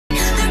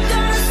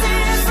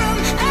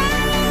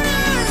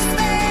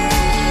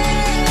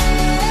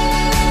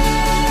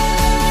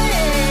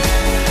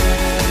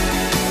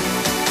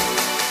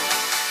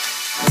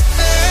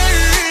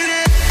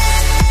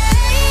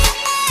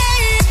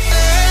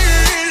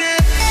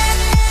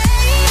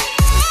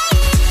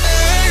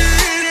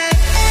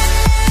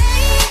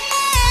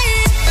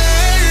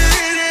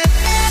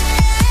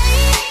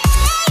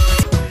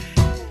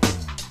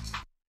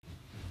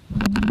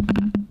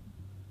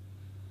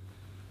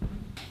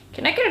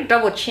get a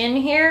double chin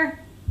here?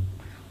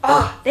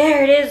 Oh,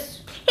 there it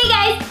is. Hey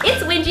guys,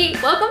 it's Wingy.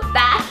 Welcome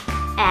back.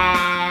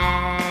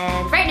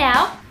 And right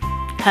now,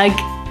 hug.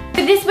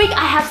 For this week,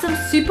 I have some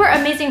super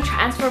amazing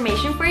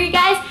transformation for you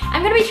guys.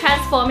 I'm gonna be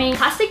transforming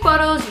plastic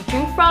bottles you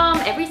drink from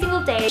every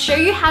single day, show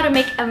you how to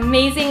make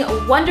amazing,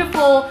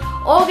 wonderful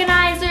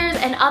organizers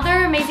and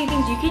other amazing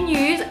things you can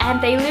use, and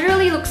they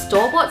literally look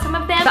store-bought, some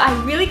of them, but I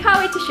really can't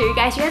wait to show you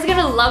guys. You guys are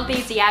gonna love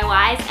these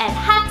DIYs and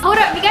hacks. Hold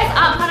up, if you guys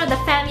aren't part of the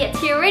fam yet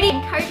here already, I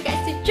encourage you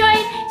guys to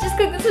join. Just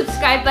click the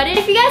subscribe button.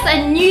 If you guys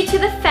are new to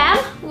the fam,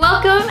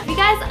 welcome. If you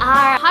guys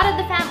are part of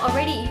the fam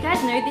already, you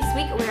guys know this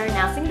week we're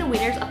announcing the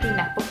winners of the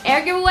MacBook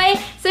Air giveaway.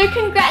 So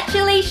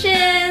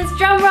congratulations!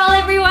 Drum roll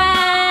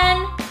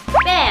everyone!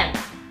 Bam!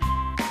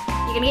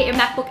 You're gonna get your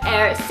MacBook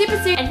Air super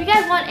soon. And if you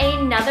guys want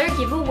another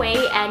giveaway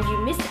and you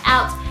missed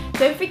out,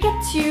 don't forget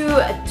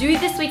to do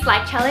this week's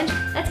like challenge.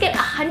 Let's get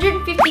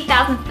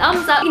 150,000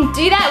 thumbs up. You can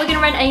do that. We're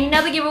gonna run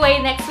another giveaway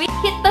next week.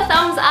 Hit the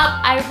thumbs up.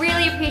 I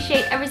really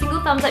appreciate every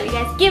single thumbs up you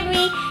guys give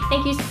me.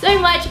 Thank you so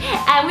much.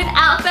 And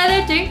without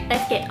further ado,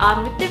 let's get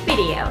on with the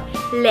video.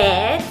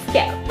 Let's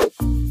go.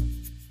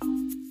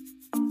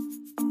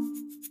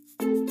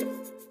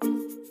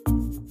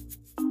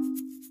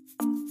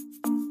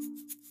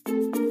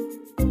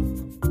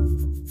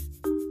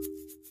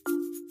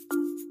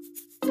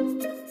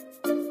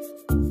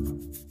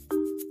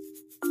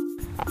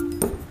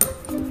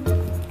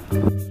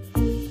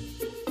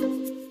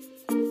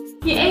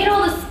 You ate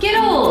all the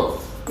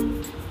Skittles!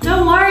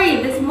 Don't worry,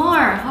 there's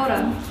more. Hold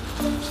on.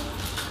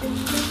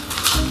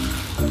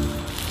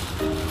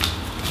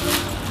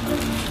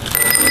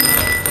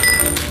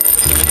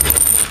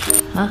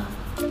 Huh?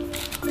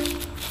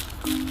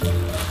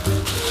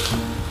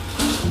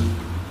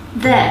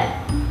 There.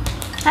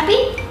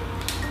 Happy?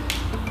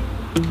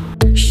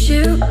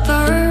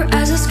 Shiver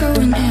as it's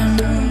going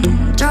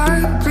in.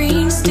 Dark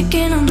green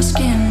sticking on the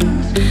skin.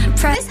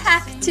 This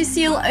hack to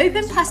seal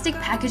open plastic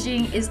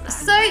packaging is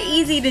so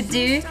easy to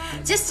do.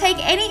 Just take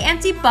any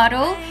empty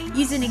bottle,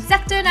 use an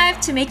X-Acto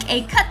knife to make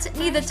a cut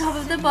near the top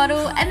of the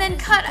bottle, and then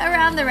cut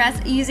around the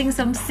rest using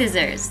some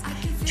scissors.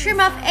 Trim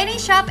up any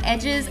sharp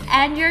edges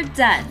and you're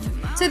done.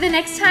 So the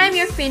next time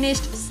you're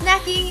finished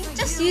snacking,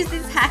 just use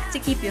this hack to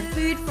keep your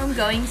food from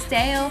going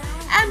stale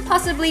and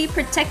possibly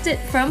protect it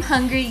from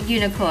hungry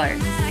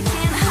unicorns. I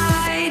can't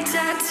hide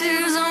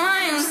tattoos on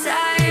my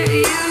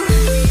inside.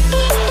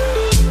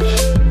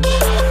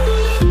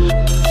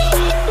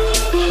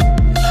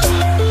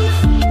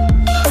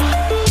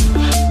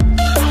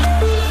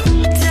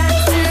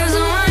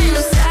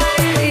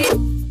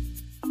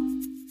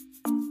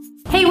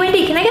 Hey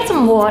Wendy, can I get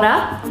some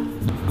water?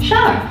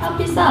 Sure, help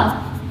yourself.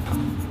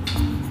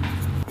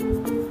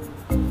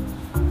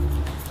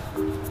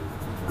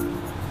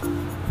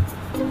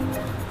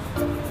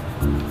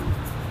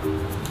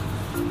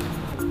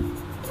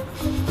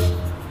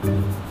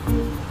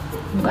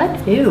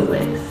 What is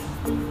this?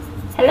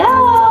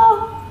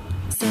 Hello?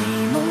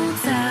 Same old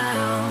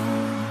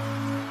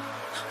town.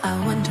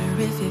 I wonder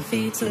if it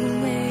fades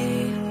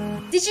away.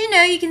 Did you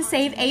know you can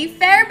save a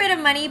fair bit of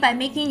money by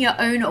making your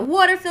own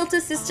water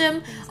filter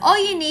system? All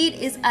you need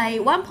is a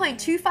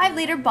 1.25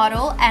 liter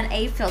bottle and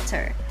a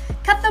filter.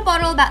 Cut the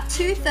bottle about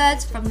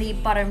 2/3 from the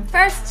bottom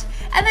first,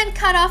 and then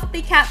cut off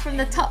the cap from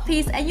the top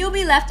piece, and you'll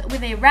be left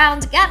with a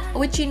round gap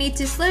which you need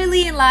to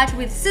slowly enlarge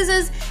with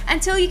scissors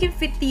until you can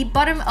fit the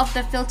bottom of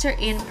the filter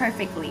in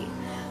perfectly.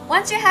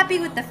 Once you're happy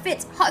with the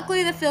fit, hot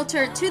glue the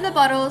filter to the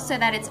bottle so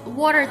that it's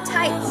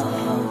watertight.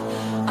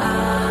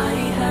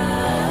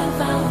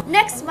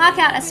 Next, mark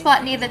out a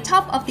spot near the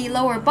top of the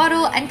lower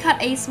bottle and cut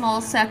a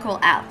small circle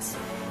out.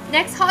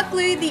 Next, hot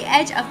glue the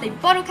edge of the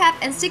bottle cap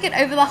and stick it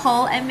over the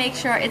hole and make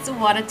sure it's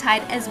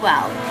watertight as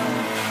well.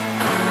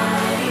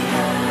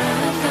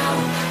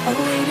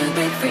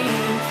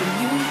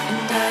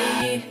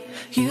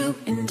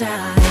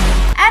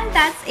 And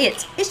that's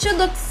it. It should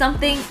look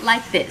something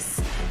like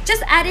this.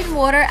 Just add in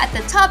water at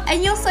the top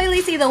and you'll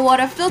slowly see the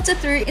water filter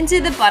through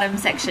into the bottom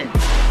section.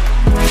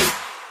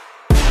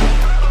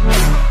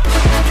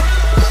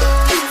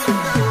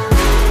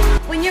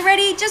 When you're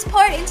ready, just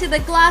pour it into the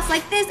glass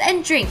like this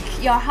and drink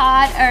your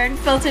hard-earned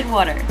filtered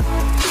water.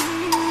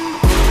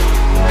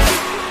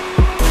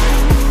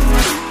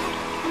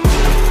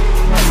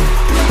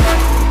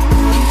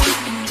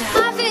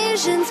 My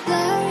vision's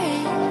blurry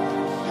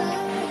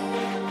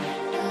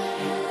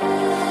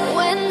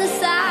when the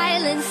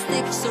silence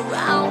sticks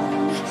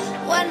around.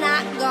 We're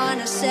not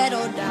gonna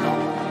settle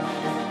down.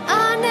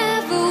 I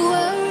never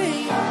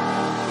worry,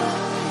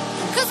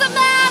 'cause I'm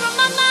out of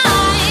my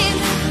mind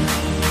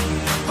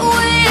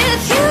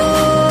with you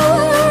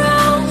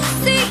around.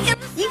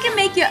 You can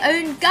make your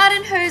own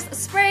garden hose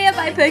sprayer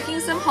by poking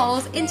some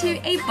holes into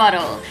a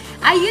bottle.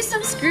 I used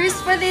some screws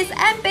for this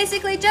and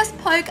basically just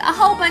poke a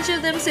whole bunch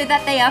of them so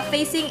that they are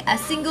facing a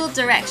single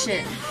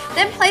direction.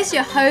 Then place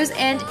your hose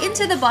end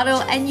into the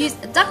bottle and use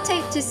duct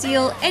tape to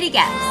seal any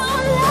gaps.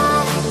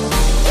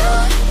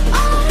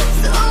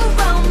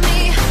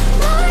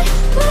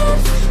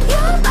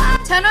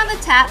 Turn on the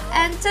tap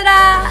and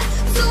ta-da!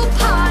 To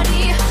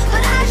party,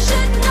 but I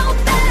should know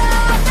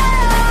better.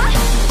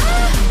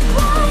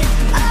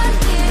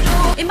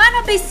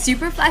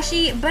 super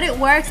flashy, but it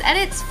works and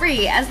it's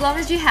free as long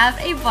as you have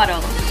a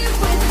bottle.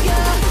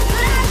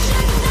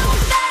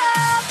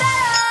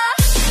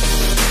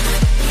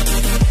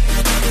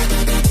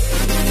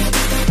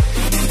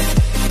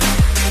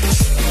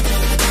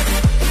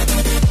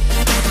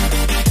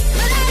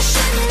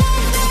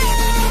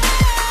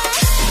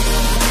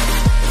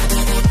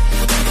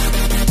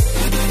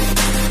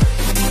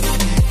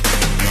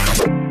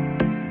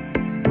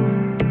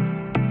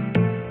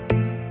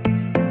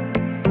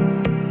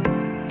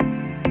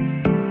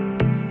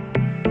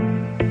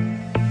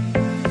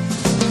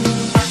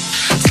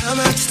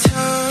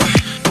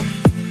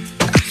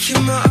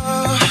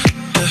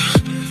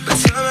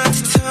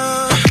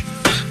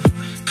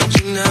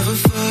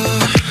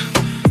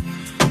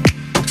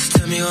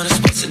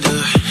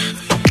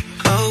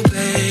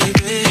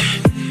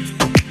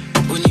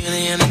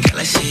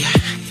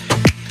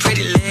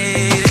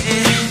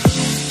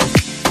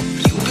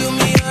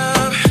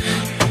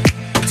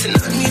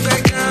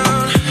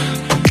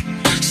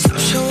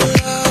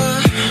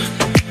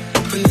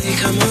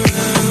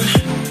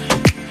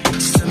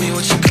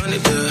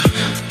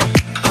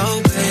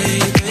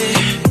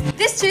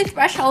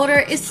 Toothbrush holder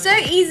is so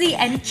easy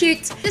and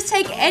cute. Just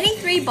take any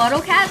 3 bottle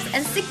caps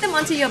and stick them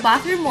onto your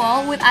bathroom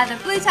wall with either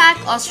blue tack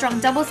or strong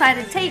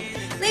double-sided tape,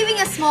 leaving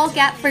a small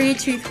gap for your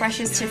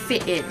toothbrushes to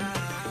fit in.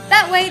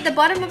 That way, the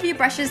bottom of your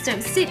brushes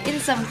don't sit in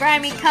some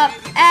grimy cup,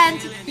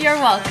 and you're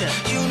welcome.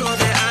 You know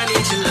that I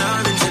need your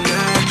loving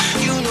tonight.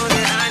 You know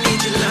that I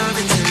need your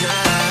loving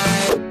tonight.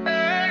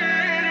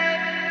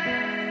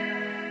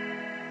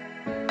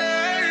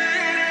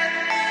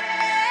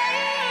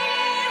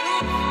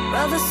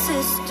 Brother,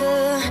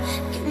 sister,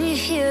 can you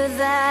hear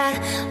that?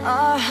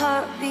 Our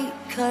heartbeat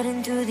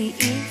cutting through the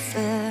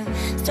ether.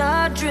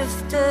 Star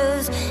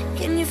drifters,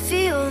 can you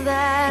feel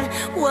that?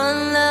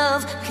 One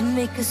love can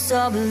make us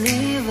all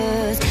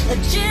believers. A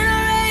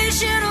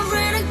generation of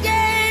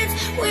renegades,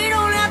 we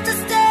don't have to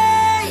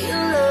stay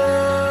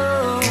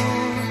alone.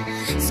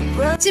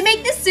 To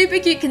make this super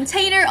cute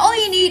container, all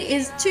you need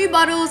is 2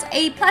 bottles,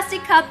 a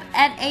plastic cup,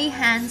 and a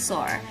hand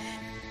saw.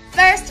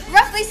 First,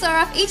 roughly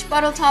saw off each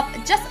bottle top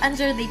just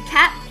under the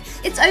cap.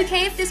 It's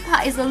okay if this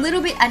part is a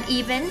little bit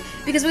uneven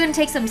because we're going to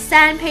take some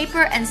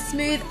sandpaper and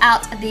smooth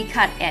out the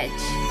cut edge.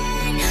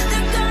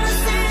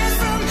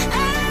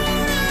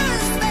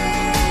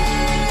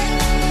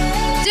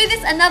 Do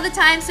this another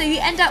time so you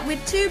end up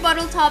with 2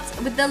 bottle tops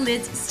with the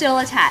lids still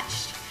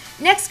attached.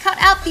 Next, cut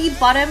out the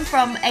bottom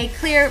from a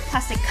clear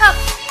plastic cup.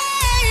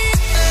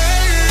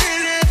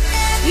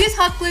 Use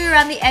hot glue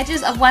around the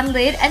edges of one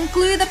lid and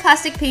glue the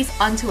plastic piece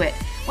onto it.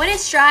 When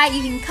it's dry,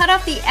 you can cut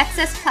off the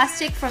excess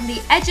plastic from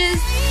the edges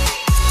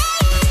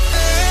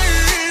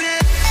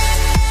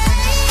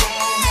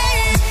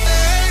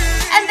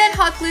and then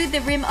hot glue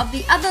the rim of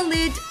the other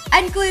lid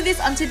and glue this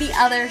onto the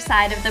other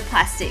side of the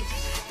plastic.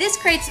 This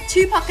creates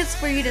 2 pockets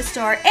for you to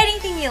store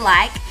anything you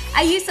like.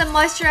 I use some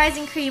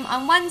moisturizing cream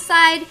on one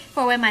side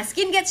for when my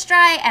skin gets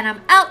dry and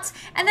I'm out,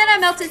 and then I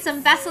melted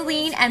some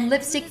Vaseline and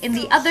lipstick in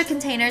the other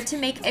container to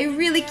make a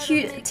really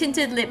cute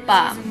tinted lip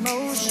balm.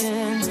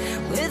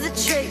 With the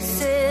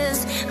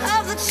traces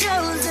of the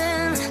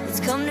chosen,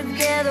 let's come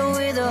together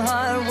with a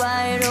heart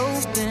wide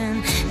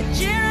open. A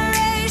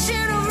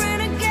generation of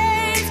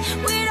renegades,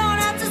 we don't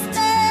have to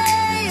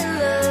stay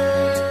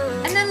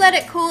alone. And then let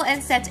it cool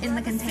and set in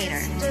the container.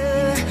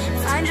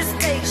 Find your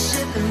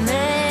spaceship and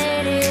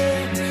let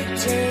it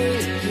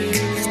take you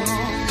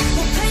home.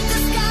 We'll paint the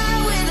sky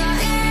with our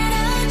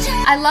energy.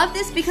 I love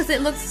this because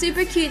it looks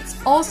super cute,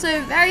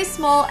 also very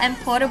small and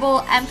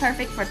portable and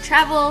perfect for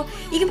travel.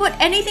 You can put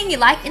anything you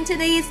like into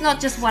these, not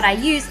just what I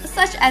use,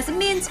 such as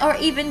mints or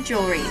even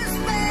jewelry.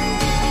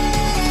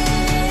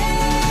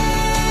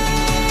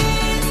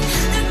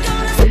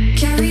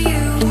 Carry you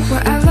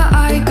wherever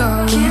I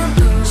go. Can't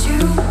lose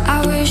you.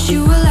 I wish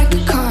you were like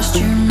a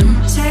costume.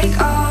 Take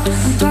off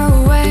and throw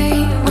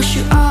away, wash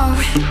you off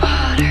with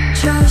water.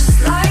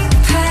 Just like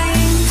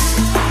paint.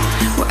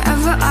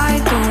 Wherever I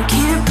go,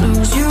 can't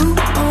lose you.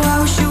 Oh,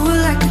 I wish you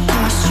were like a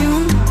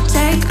costume.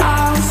 Take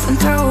off and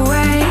throw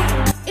away.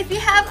 If you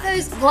have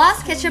those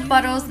glass ketchup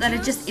bottles that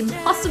are just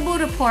impossible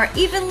to pour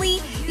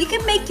evenly, you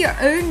can make your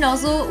own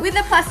nozzle with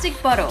a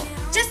plastic bottle.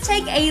 Just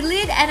take a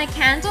lid and a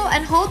candle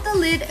and hold the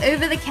lid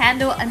over the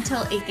candle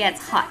until it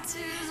gets hot.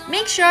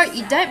 Make sure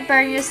you don't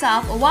burn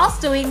yourself whilst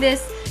doing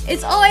this.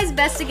 It's always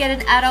best to get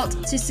an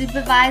adult to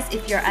supervise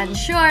if you're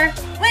unsure.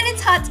 When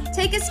it's hot,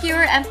 take a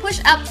skewer and push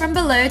up from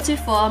below to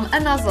form a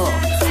nozzle.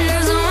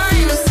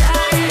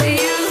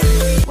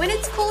 When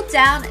it's cooled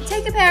down,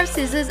 take a pair of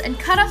scissors and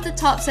cut off the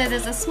top so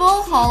there's a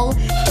small hole.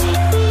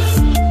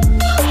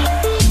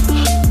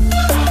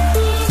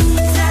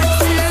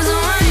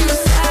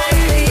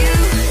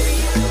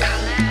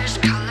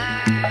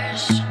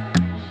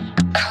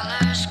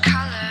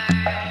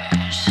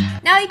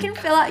 Now you can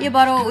fill out your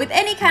bottle with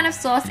any kind of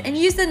sauce and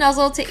use the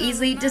nozzle to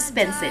easily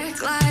dispense it.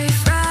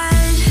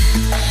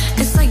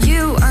 It's like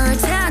you are a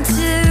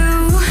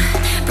tattoo,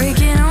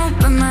 breaking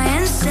open my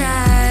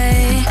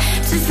inside.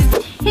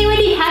 Hey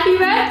Wendy, happy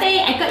birthday!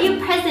 I got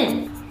you a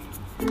present.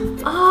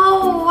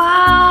 Oh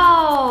wow!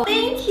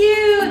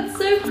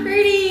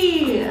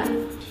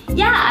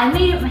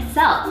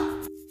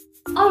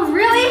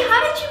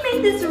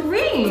 at this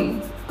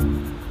ring.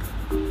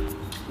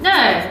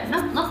 No,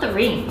 not the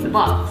ring, the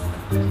box.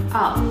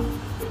 Oh.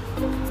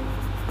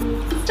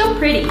 It's still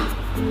pretty.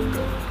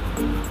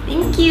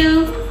 Thank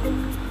you.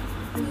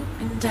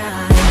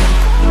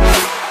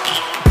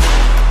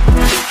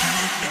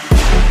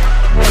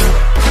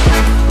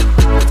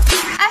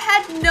 I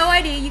had no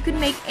idea you could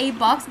make a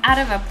box out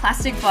of a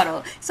plastic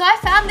bottle, so I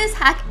found this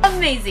hack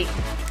amazing.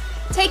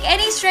 Take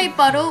any straight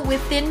bottle with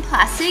thin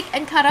plastic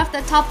and cut off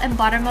the top and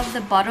bottom of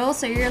the bottle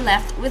so you're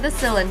left with a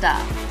cylinder.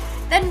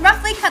 Then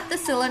roughly cut the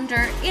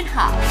cylinder in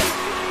half.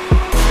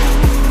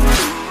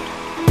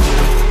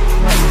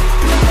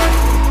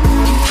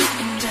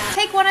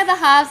 Take one of the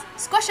halves,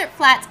 squash it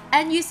flat,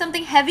 and use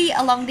something heavy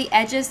along the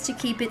edges to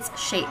keep its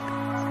shape.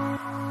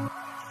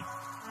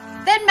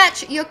 Then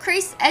match your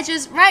creased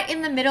edges right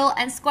in the middle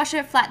and squash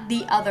it flat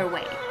the other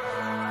way.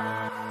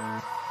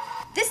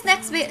 This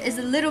next bit is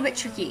a little bit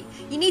tricky.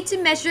 You need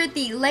to measure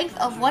the length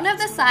of one of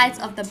the sides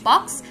of the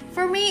box.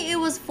 For me, it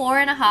was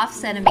 4.5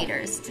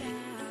 centimeters.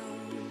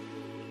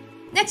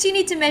 Next, you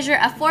need to measure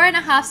a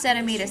 4.5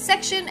 centimeter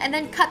section and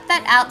then cut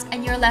that out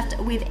and you're left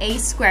with a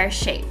square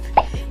shape.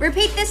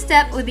 Repeat this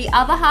step with the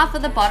other half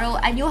of the bottle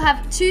and you'll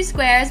have 2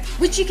 squares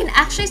which you can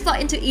actually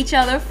slot into each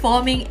other,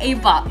 forming a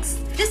box.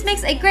 This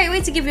makes a great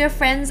way to give your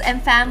friends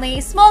and family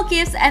small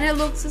gifts and it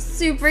looks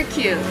super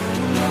cute.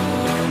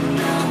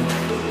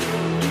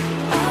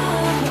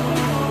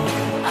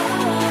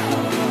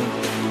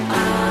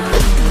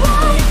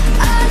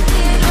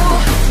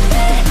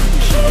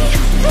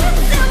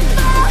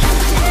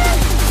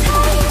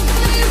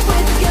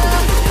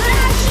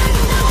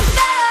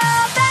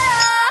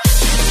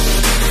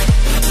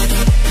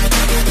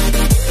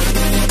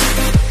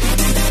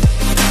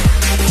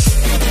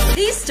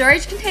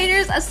 Storage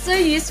containers are so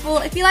useful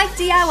if you like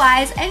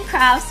DIYs and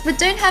crafts but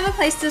don't have a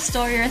place to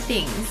store your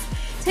things.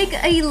 Take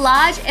a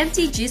large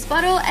empty juice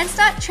bottle and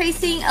start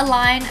tracing a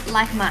line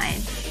like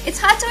mine. It's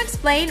hard to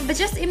explain, but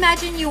just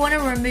imagine you want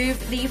to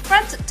remove the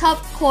front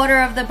top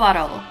quarter of the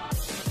bottle.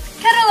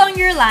 Cut along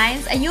your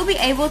lines and you'll be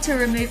able to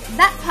remove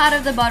that part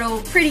of the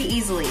bottle pretty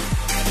easily.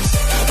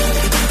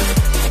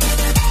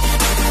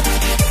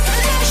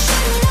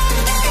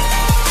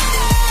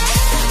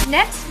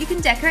 Next, you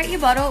can decorate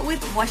your bottle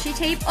with washi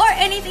tape or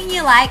anything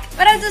you like,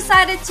 but I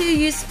decided to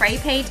use spray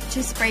paint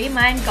to spray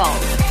mine gold.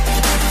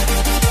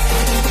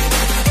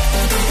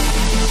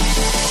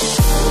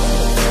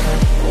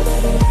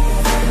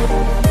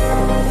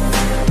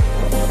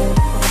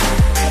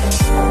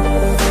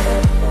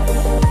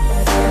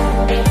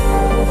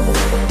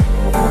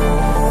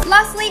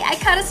 Lastly, I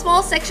cut a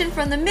small section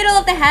from the middle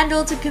of the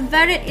handle to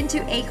convert it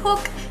into a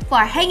hook for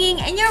hanging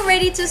and you're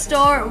ready to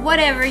store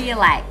whatever you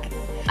like.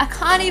 I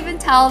can't even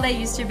tell there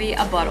used to be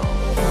a bottle.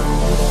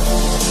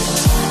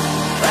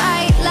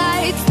 Bright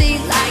lights, they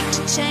like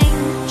to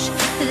change.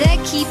 They're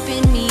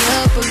keeping me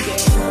up again.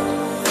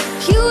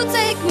 You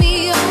take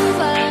me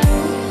over and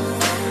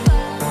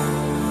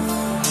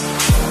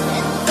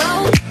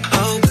go.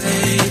 Oh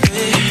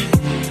baby,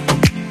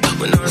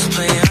 when I was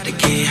playing out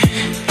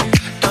again,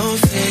 don't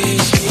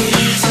face me.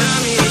 Tell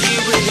me if you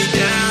bring it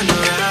down,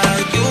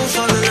 alright. You'll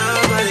fall in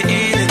love by the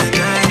end of the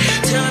night.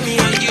 Tell me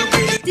how you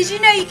bring it. Did you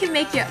know you can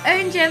make your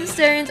own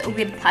gemstones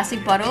with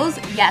plastic bottles?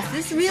 Yes,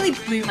 this really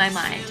blew my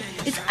mind.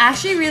 It's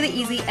actually really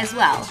easy as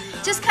well.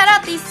 Just cut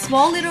out these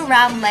small little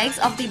round legs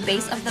of the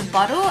base of the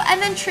bottle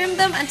and then trim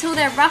them until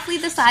they're roughly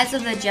the size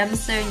of the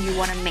gemstone you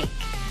want to make.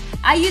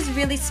 I use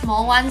really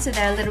small ones so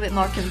they're a little bit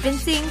more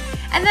convincing,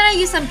 and then I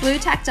use some glue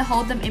tack to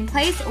hold them in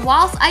place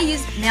whilst I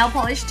use nail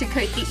polish to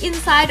coat the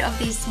inside of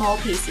these small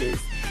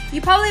pieces.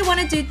 You probably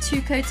want to do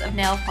 2 coats of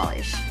nail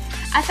polish.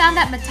 I found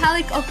that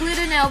metallic or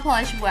glitter nail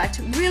polish worked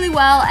really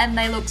well and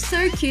they look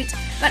so cute,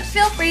 but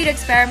feel free to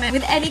experiment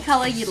with any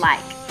color you like.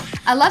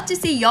 I love to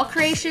see your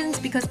creations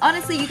because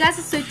honestly you guys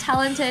are so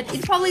talented,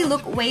 it'd probably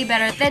look way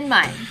better than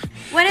mine.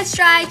 When it's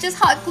dry, just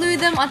hot glue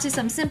them onto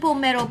some simple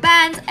metal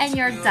bands and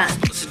you're done.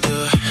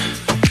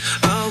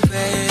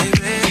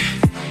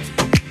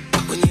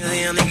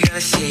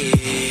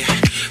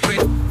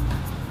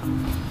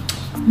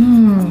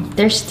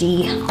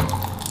 Thirsty.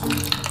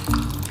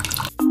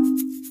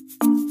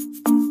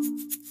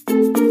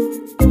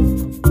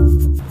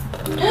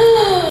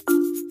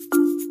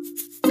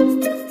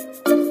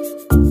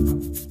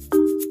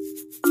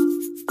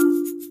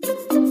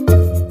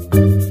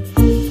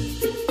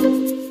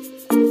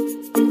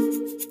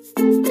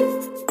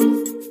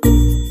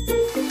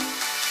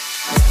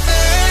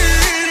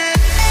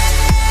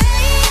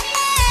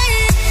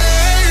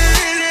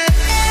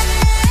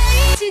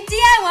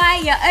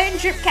 Your own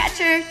drip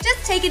catcher,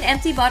 just take an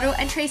empty bottle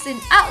and trace an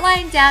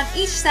outline down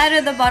each side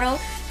of the bottle,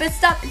 but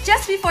stop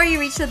just before you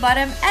reach the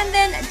bottom and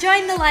then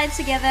join the lines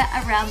together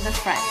around the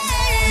front.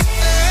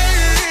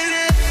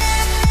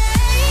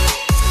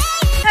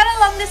 Cut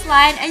along this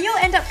line and you'll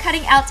end up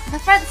cutting out the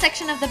front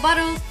section of the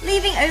bottle,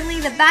 leaving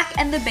only the back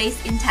and the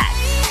base intact.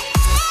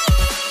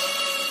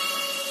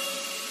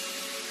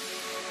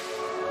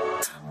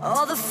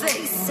 All the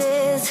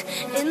faces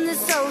in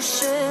this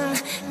ocean,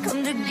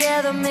 come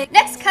together, make.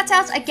 Next, cut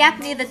out a gap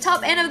near the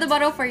top end of the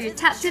bottle for your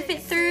tap to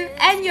fit through,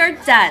 and you're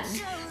done.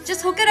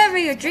 Just hook it over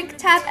your drink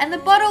tap and the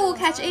bottle will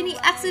catch any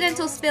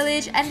accidental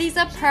spillage, and these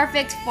are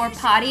perfect for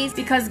parties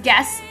because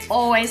guests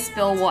always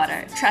spill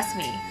water. Trust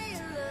me,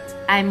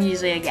 I'm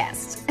usually a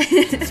guest.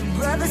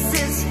 Brother,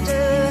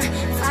 sister,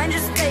 find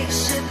your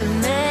spaceship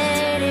and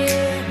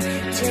meditate.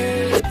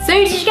 So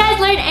did you guys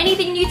learn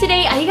anything new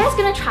today? Are you guys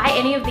gonna try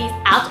any of these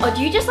out, or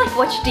do you just like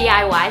watch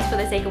DIYs for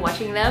the sake of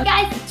watching them?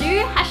 Guys,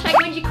 do hashtag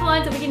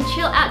WenjiCons so we can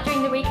chill out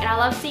during the week, and I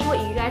love seeing what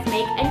you guys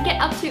make and get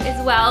up to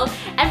as well.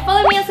 And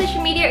follow me on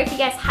social media if you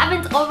guys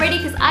haven't already,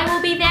 because I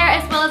will be there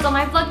as well as on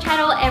my vlog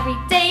channel every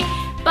day.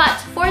 But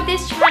for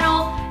this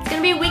channel, it's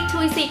gonna be a week till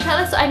we see each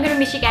other, so I'm gonna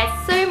miss you guys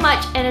so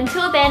much, and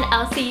until then,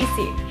 I'll see you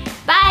soon.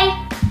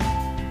 Bye!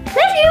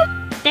 Love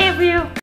you! Love you!